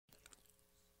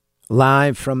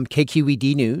Live from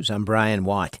KQED News, I'm Brian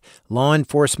Watt. Law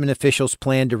enforcement officials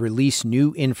plan to release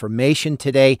new information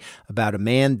today about a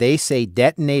man they say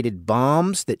detonated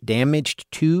bombs that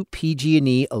damaged two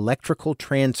PG&E electrical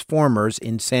transformers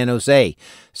in San Jose.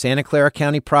 Santa Clara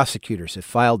County prosecutors have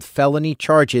filed felony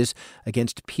charges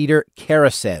against Peter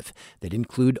Karasev that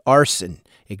include arson,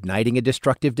 igniting a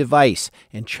destructive device,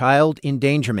 and child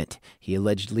endangerment. He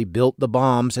allegedly built the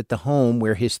bombs at the home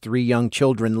where his three young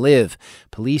children live.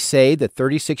 Police say the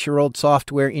 36-year-old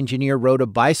software engineer rode a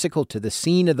bicycle to the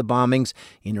scene of the bombings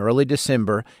in early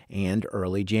December and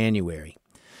early January.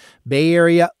 Bay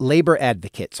Area labor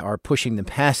advocates are pushing the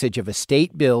passage of a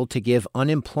state bill to give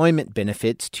unemployment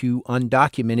benefits to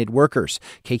undocumented workers.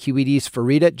 KQED's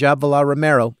Farida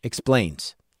Jabvala-Romero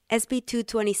explains. SB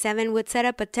 227 would set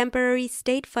up a temporary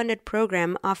state-funded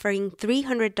program offering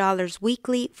 $300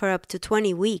 weekly for up to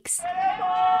 20 weeks.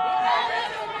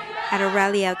 At a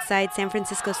rally outside San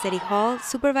Francisco City Hall,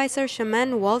 Supervisor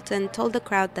Shaman Walton told the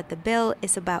crowd that the bill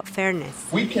is about fairness.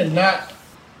 We cannot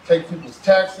take people's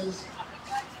taxes,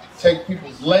 take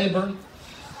people's labor,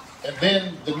 and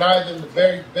then deny them the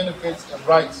very benefits and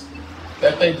rights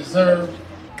that they deserve.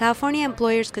 California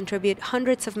employers contribute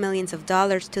hundreds of millions of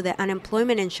dollars to the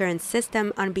unemployment insurance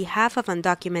system on behalf of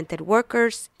undocumented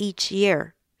workers each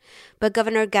year. But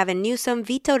Governor Gavin Newsom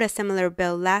vetoed a similar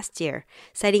bill last year,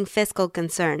 citing fiscal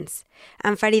concerns.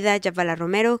 I'm Farida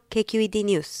Jabvala-Romero, KQED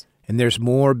News. And there's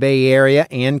more Bay Area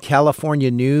and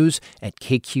California news at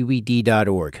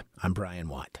kqed.org. I'm Brian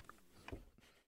Watt.